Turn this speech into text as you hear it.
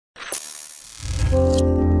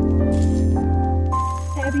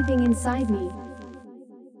everything inside me.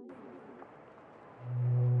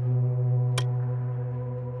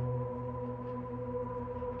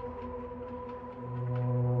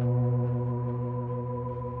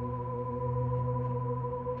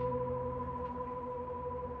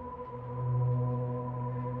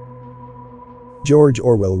 George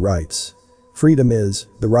Orwell writes, "Freedom is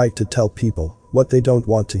the right to tell people what they don't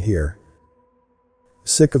want to hear."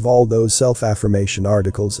 Sick of all those self-affirmation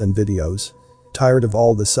articles and videos? Tired of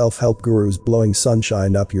all the self-help gurus blowing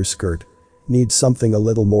sunshine up your skirt? Need something a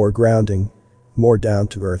little more grounding? More down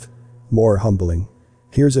to earth? More humbling?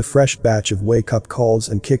 Here's a fresh batch of wake-up calls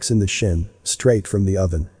and kicks in the shin, straight from the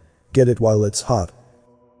oven. Get it while it's hot.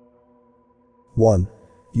 1.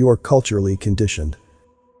 You are culturally conditioned.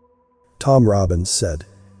 Tom Robbins said,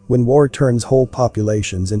 "When war turns whole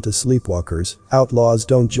populations into sleepwalkers, outlaws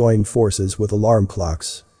don't join forces with alarm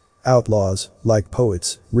clocks. Outlaws, like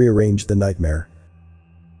poets, rearrange the nightmare."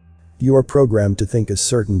 You are programmed to think a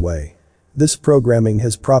certain way. This programming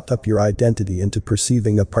has propped up your identity into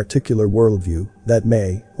perceiving a particular worldview that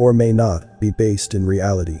may or may not be based in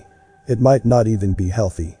reality. It might not even be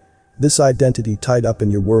healthy. This identity tied up in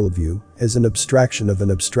your worldview is an abstraction of an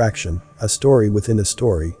abstraction, a story within a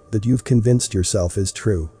story that you've convinced yourself is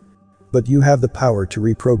true. But you have the power to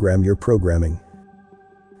reprogram your programming.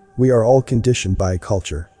 We are all conditioned by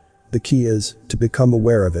culture. The key is to become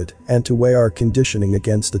aware of it and to weigh our conditioning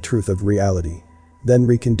against the truth of reality. Then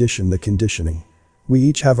recondition the conditioning. We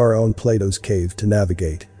each have our own Plato's cave to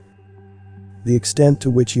navigate. The extent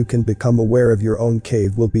to which you can become aware of your own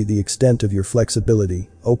cave will be the extent of your flexibility,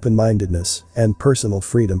 open-mindedness, and personal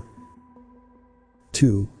freedom.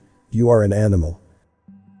 2. You are an animal.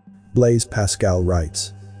 Blaise Pascal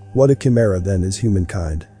writes, "What a chimera then is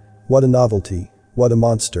humankind. What a novelty, what a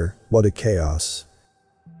monster, what a chaos."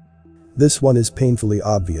 This one is painfully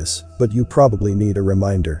obvious, but you probably need a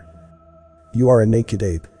reminder. You are a naked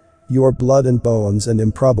ape. You are blood and bones and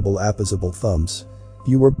improbable apposable thumbs.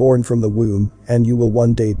 You were born from the womb, and you will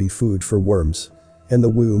one day be food for worms. In the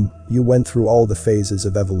womb, you went through all the phases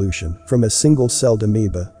of evolution, from a single-celled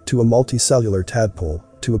amoeba, to a multicellular tadpole,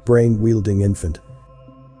 to a brain-wielding infant.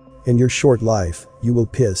 In your short life, you will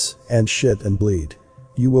piss, and shit and bleed.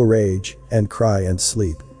 You will rage, and cry and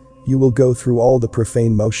sleep. You will go through all the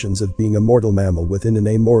profane motions of being a mortal mammal within an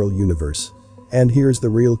amoral universe. And here's the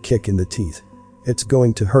real kick in the teeth. It's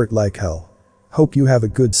going to hurt like hell. Hope you have a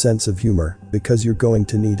good sense of humor, because you're going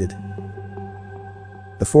to need it.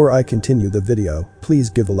 Before I continue the video, please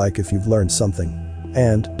give a like if you've learned something.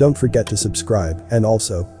 And don't forget to subscribe, and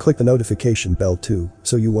also click the notification bell too,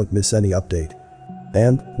 so you won't miss any update.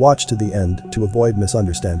 And watch to the end to avoid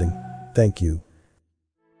misunderstanding. Thank you.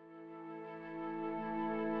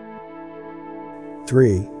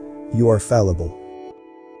 3. You are fallible.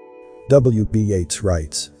 W.B. Yeats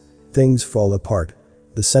writes, "Things fall apart.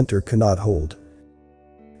 The center cannot hold."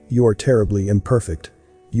 You are terribly imperfect.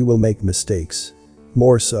 You will make mistakes.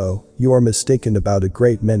 More so, you are mistaken about a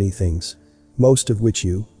great many things. Most of which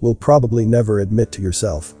you will probably never admit to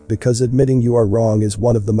yourself, because admitting you are wrong is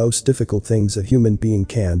one of the most difficult things a human being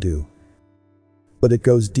can do. But it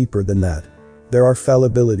goes deeper than that. There are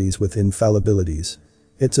fallibilities within fallibilities.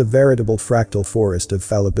 It's a veritable fractal forest of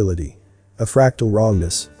fallibility. A fractal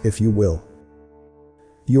wrongness, if you will.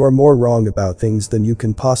 You are more wrong about things than you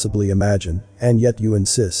can possibly imagine, and yet you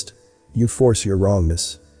insist. You force your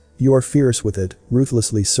wrongness. You are fierce with it,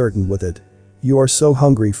 ruthlessly certain with it. You are so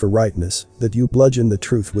hungry for rightness that you bludgeon the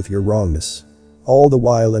truth with your wrongness. All the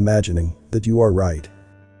while imagining that you are right.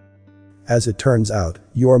 As it turns out,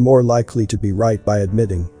 you are more likely to be right by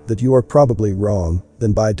admitting that you are probably wrong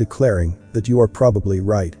than by declaring that you are probably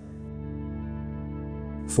right.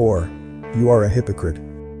 4. You are a hypocrite.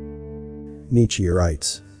 Nietzsche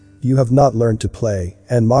writes, "You have not learned to play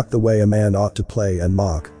and mock the way a man ought to play and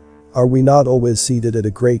mock. Are we not always seated at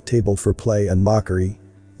a great table for play and mockery?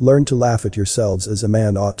 Learn to laugh at yourselves as a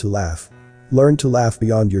man ought to laugh. Learn to laugh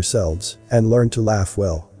beyond yourselves, and learn to laugh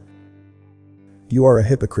well." You are a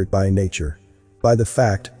hypocrite by nature. By the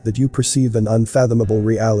fact that you perceive an unfathomable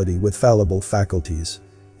reality with fallible faculties.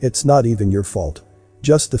 It's not even your fault.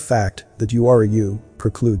 Just the fact that you are a you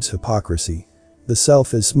precludes hypocrisy. The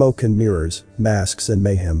self is smoke and mirrors, masks and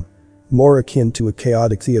mayhem. More akin to a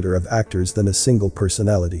chaotic theater of actors than a single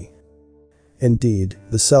personality. Indeed,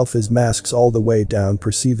 the self is masks all the way down,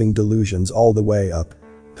 perceiving delusions all the way up.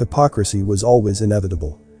 Hypocrisy was always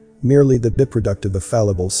inevitable. Merely the byproduct of a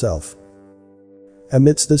fallible self.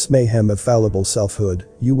 Amidst this mayhem of fallible selfhood,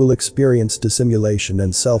 you will experience dissimulation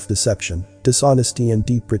and self-deception, dishonesty and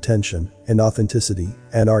deep pretension, inauthenticity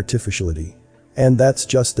and artificiality. And that's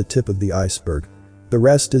just the tip of the iceberg. The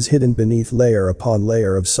rest is hidden beneath layer upon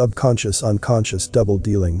layer of subconscious unconscious double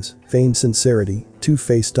dealings, feigned sincerity,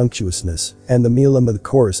 two-faced unctuousness, and the mealy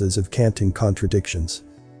choruses of canting contradictions.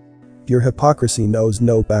 Your hypocrisy knows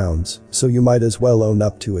no bounds, so you might as well own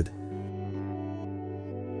up to it.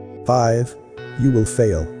 5. You will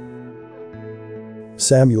fail.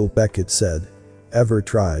 Samuel Beckett said, "Ever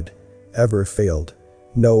tried? Ever failed?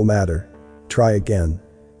 No matter. Try again.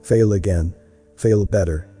 Fail again. Fail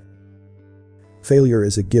better." Failure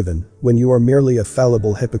is a given when you are merely a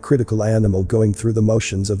fallible hypocritical animal going through the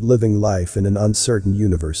motions of living life in an uncertain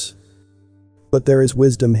universe. But there is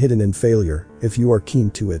wisdom hidden in failure if you are keen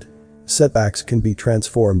to it. Setbacks can be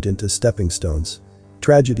transformed into stepping stones.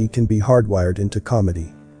 Tragedy can be hardwired into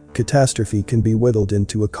comedy. Catastrophe can be whittled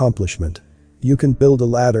into accomplishment. You can build a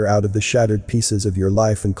ladder out of the shattered pieces of your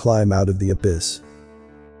life and climb out of the abyss.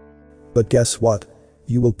 But guess what?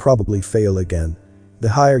 You will probably fail again. The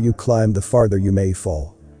higher you climb, the farther you may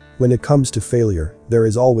fall. When it comes to failure, there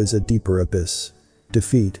is always a deeper abyss.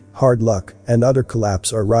 Defeat, hard luck, and utter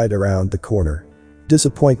collapse are right around the corner.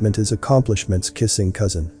 Disappointment is accomplishment's kissing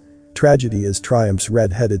cousin. Tragedy is triumph's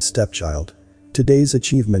red-headed stepchild. Today's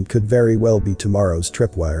achievement could very well be tomorrow's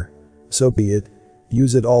tripwire. So be it.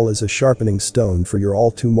 Use it all as a sharpening stone for your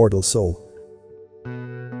all-too-mortal soul.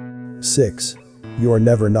 6. You are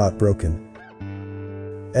never not broken.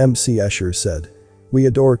 M.C. Escher said, "We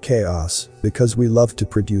adore chaos because we love to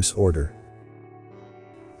produce order."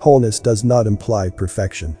 Wholeness does not imply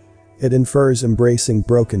perfection. It infers embracing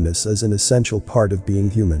brokenness as an essential part of being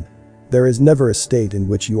human. There is never a state in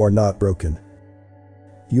which you are not broken.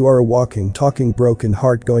 You are a walking, talking broken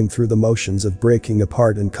heart going through the motions of breaking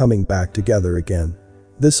apart and coming back together again.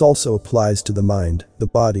 This also applies to the mind, the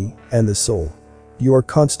body, and the soul. You are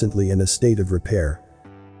constantly in a state of repair.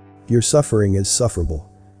 Your suffering is sufferable.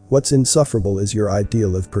 What's insufferable is your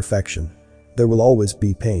ideal of perfection. There will always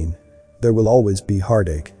be pain. There will always be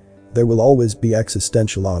heartache. There will always be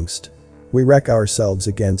existential angst. We wreck ourselves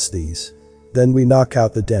against these. Then we knock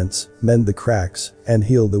out the dents, mend the cracks, and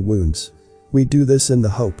heal the wounds. We do this in the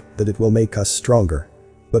hope that it will make us stronger.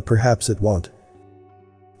 But perhaps it won't.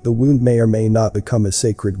 The wound may or may not become a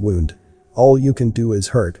sacred wound. All you can do is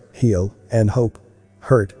hurt, heal, and hope.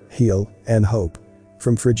 Hurt, heal, and hope.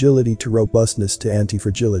 From fragility to robustness to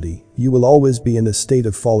anti-fragility, you will always be in a state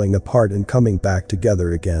of falling apart and coming back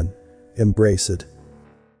together again. Embrace it.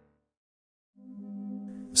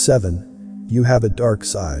 7. You have a dark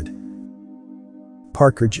side.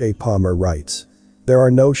 Parker J. Palmer writes, "There are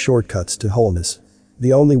no shortcuts to wholeness.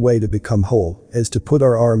 The only way to become whole is to put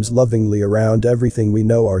our arms lovingly around everything we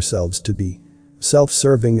know ourselves to be.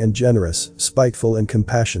 Self-serving and generous, spiteful and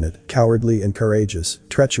compassionate, cowardly and courageous,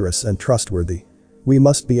 treacherous and trustworthy. We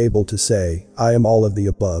must be able to say, I am all of the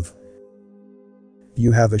above."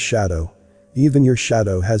 You have a shadow. Even your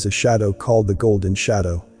shadow has a shadow called the golden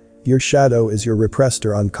shadow. Your shadow is your repressed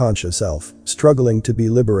or unconscious self, struggling to be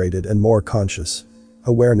liberated and more conscious.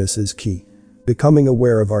 Awareness is key. Becoming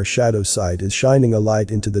aware of our shadow side is shining a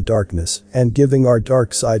light into the darkness and giving our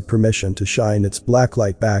dark side permission to shine its black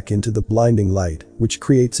light back into the blinding light, which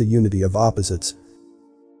creates a unity of opposites.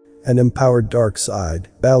 An empowered dark side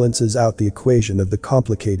balances out the equation of the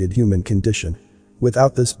complicated human condition.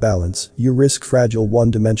 Without this balance, you risk fragile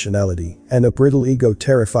one-dimensionality and a brittle ego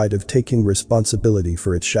terrified of taking responsibility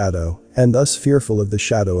for its shadow, and thus fearful of the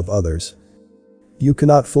shadow of others. You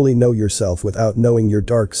cannot fully know yourself without knowing your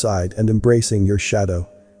dark side and embracing your shadow.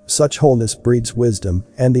 Such wholeness breeds wisdom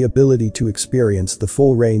and the ability to experience the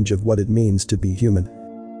full range of what it means to be human.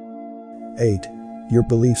 8. Your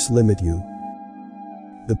beliefs limit you.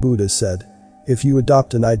 The Buddha said, "If you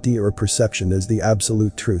adopt an idea or perception as the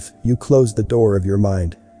absolute truth, you close the door of your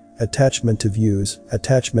mind. Attachment to views,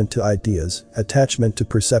 attachment to ideas, attachment to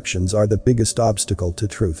perceptions are the biggest obstacle to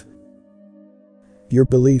truth." Your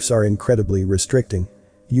beliefs are incredibly restricting.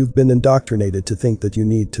 You've been indoctrinated to think that you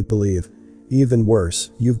need to believe. Even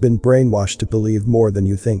worse, you've been brainwashed to believe more than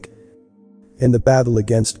you think. In the battle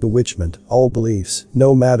against bewitchment, all beliefs,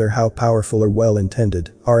 no matter how powerful or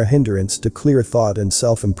well-intended, are a hindrance to clear thought and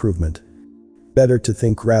self-improvement. Better to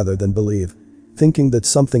think rather than believe. Thinking that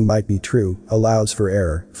something might be true allows for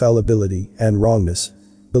error, fallibility, and wrongness.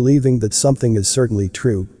 Believing that something is certainly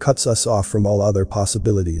true cuts us off from all other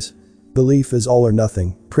possibilities. Belief is all or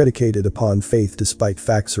nothing, predicated upon faith despite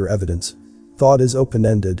facts or evidence. Thought is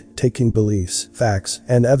open-ended, taking beliefs, facts,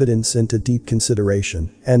 and evidence into deep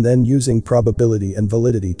consideration, and then using probability and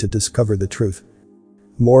validity to discover the truth.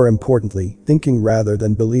 More importantly, thinking rather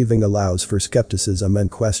than believing allows for skepticism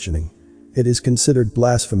and questioning. It is considered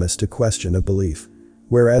blasphemous to question a belief,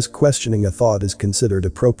 whereas questioning a thought is considered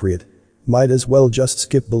appropriate. Might as well just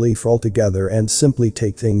skip belief altogether and simply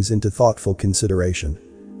take things into thoughtful consideration.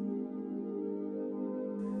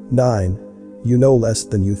 9. You know less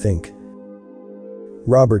than you think.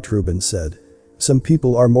 Robert Rubin said, "Some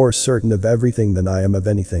people are more certain of everything than I am of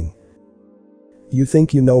anything." You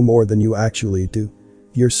think you know more than you actually do.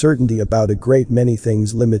 Your certainty about a great many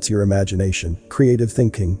things limits your imagination, creative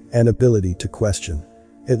thinking, and ability to question.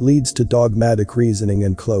 It leads to dogmatic reasoning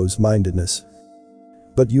and close-mindedness.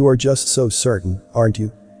 But you are just so certain, aren't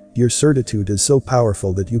you? Your certitude is so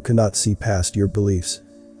powerful that you cannot see past your beliefs.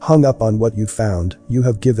 Hung up on what you found, you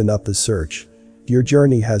have given up the search. Your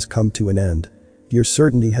journey has come to an end. Your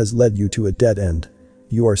certainty has led you to a dead end.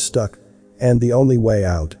 You are stuck. And the only way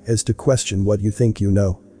out is to question what you think you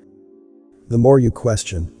know. The more you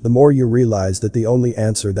question, the more you realize that the only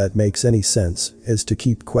answer that makes any sense is to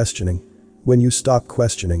keep questioning. When you stop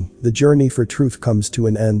questioning, the journey for truth comes to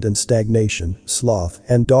an end and stagnation, sloth,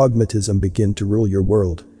 and dogmatism begin to rule your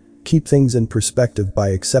world. Keep things in perspective by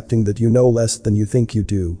accepting that you know less than you think you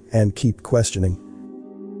do, and keep questioning.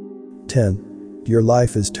 10. Your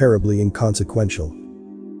life is terribly inconsequential.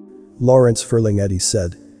 Lawrence Ferlinghetti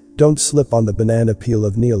said, "Don't slip on the banana peel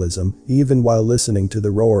of nihilism, even while listening to the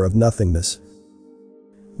roar of nothingness."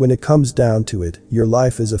 When it comes down to it, your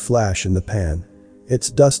life is a flash in the pan. It's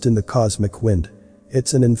dust in the cosmic wind.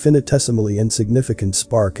 It's an infinitesimally insignificant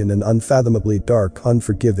spark in an unfathomably dark,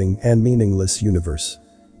 unforgiving, and meaningless universe.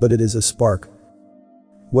 But it is a spark.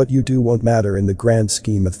 What you do won't matter in the grand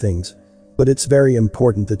scheme of things. But it's very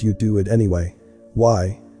important that you do it anyway.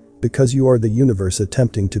 Why? Because you are the universe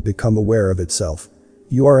attempting to become aware of itself.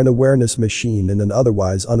 You are an awareness machine in an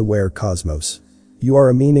otherwise unaware cosmos. You are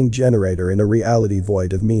a meaning generator in a reality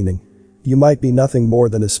void of meaning. You might be nothing more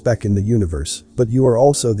than a speck in the universe, but you are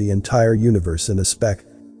also the entire universe in a speck.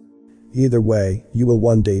 Either way, you will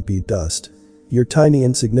one day be dust. Your tiny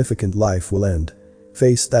insignificant life will end.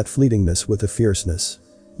 Face that fleetingness with a fierceness.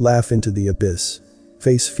 Laugh into the abyss.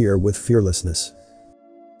 Face fear with fearlessness.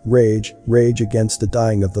 Rage against the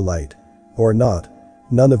dying of the light. Or not.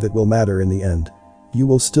 None of it will matter in the end. You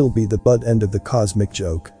will still be the butt end of the cosmic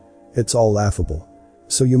joke. It's all laughable.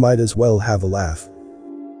 So you might as well have a laugh.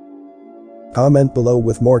 Comment below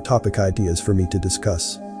with more topic ideas for me to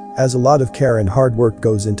discuss. As a lot of care and hard work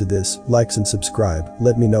goes into this, likes and subscribe,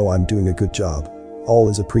 let me know I'm doing a good job. All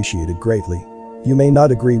is appreciated greatly. You may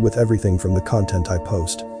not agree with everything from the content I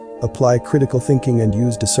post. Apply critical thinking and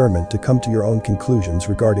use discernment to come to your own conclusions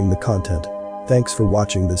regarding the content. Thanks for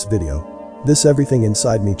watching this video. This Everything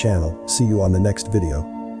Inside Me channel. See you on the next video.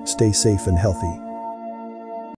 Stay safe and healthy.